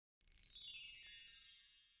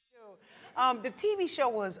The TV show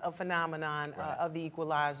was a phenomenon of the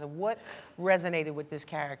Equalizer. What resonated with this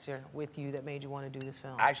character with you that made you want to do this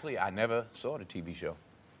film? Actually, I never saw the TV show.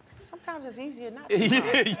 Sometimes it's easier not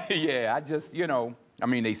to. Yeah, I just, you know, I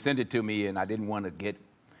mean, they sent it to me and I didn't want to get,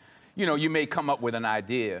 you know, you may come up with an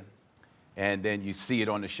idea and then you see it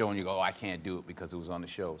on the show and you go, oh, I can't do it because it was on the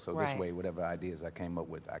show. So this way, whatever ideas I came up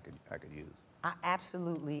with, I could use. I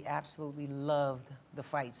absolutely, absolutely loved the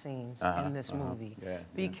fight scenes in this movie.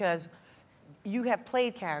 Because you have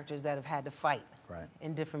played characters that have had to fight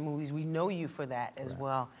in different movies. We know you for that as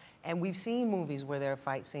well. And we've seen movies where there are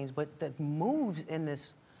fight scenes, but the moves in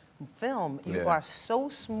this film, you are so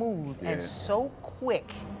smooth and so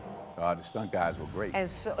quick. The stunt guys were great. And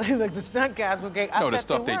so, like, the stunt guys were great. No, the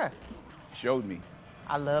stuff they showed me.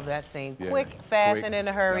 I love that scene. Quick, fast, and in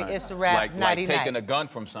a hurry. It's a wrap. Like taking a gun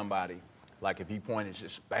from somebody. Like if he pointed,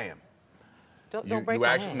 just bam. Don't break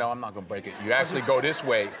my hand. No, I'm not gonna break it. You actually go this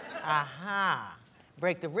way.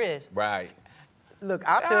 Break the wrist. Right. Look,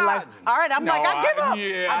 I feel like, all right, I'm like, I give up.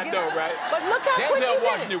 Yeah, I know, right? But look how quick you did it. Denzel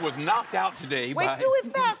Washington was knocked out today. Wait, do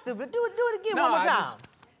it faster, but do it again one more time.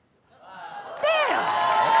 Damn!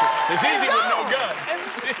 It's easy with no gun.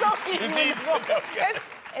 It's so easy. It's easy with no gun.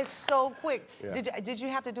 It's so quick. Did you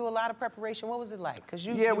have to do a lot of preparation? What was it like?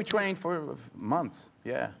 We trained for months.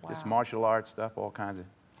 Just martial arts stuff, all kinds of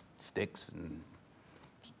sticks and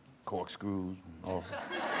corkscrews. And all.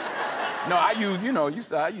 No, I use, you know, I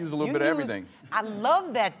use a little bit of everything. I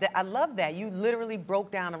love that. I love that. You literally broke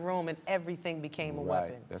down a room and everything became a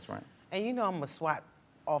weapon. That's right. And you know I'm a SWAT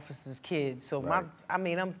officer's kid, so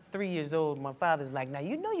I'm 3 years old. My father's like, now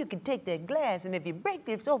you know you can take that glass and if you break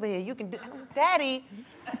this over here, you can do. Daddy,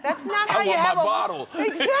 that's not how you have my bottle.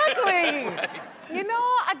 Exactly. You know,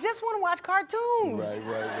 I just want to watch cartoons.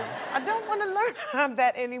 Right. I don't want to learn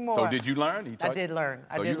that anymore. So did you learn? I did learn.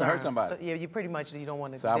 So you hurt somebody? So, yeah, you pretty much you don't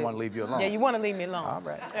want to. So I want to leave you alone. Yeah, you want to leave me alone. All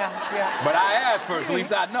right. Yeah. But I asked first, at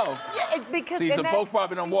least I know. Yeah, because see, some folks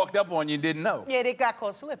probably done walked up on you and didn't know. Yeah, they got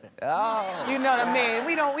caught slipping. Oh. You know what I mean?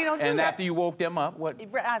 We don't do that. And after you woke them up, what?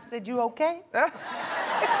 I said, you okay?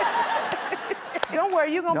 Don't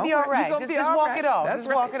worry, you're gonna be all right. Just walk it off. Just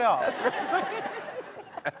walk it off.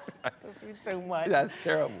 That's too much. That's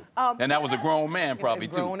terrible. And that was a grown man, probably,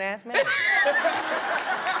 too. Grown-ass man.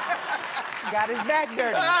 Got his back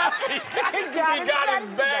dirty. He got his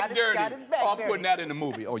back dirty. Got his back dirty. I'm putting that in the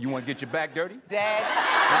movie. Oh, you want to get your back dirty? Dad.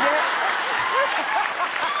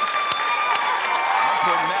 I'm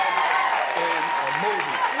putting that in a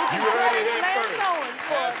movie. You heard it here first.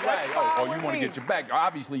 That's right. Oh, you want to get your back.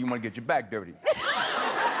 Obviously, you want to get your back dirty.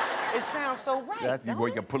 It sounds so right. That's where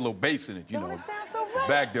you can put a little bass in it, you know. Don't it sound so right?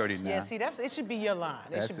 Back dirty now. Yeah, see, it should be your line.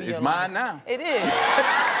 It's mine now. It is.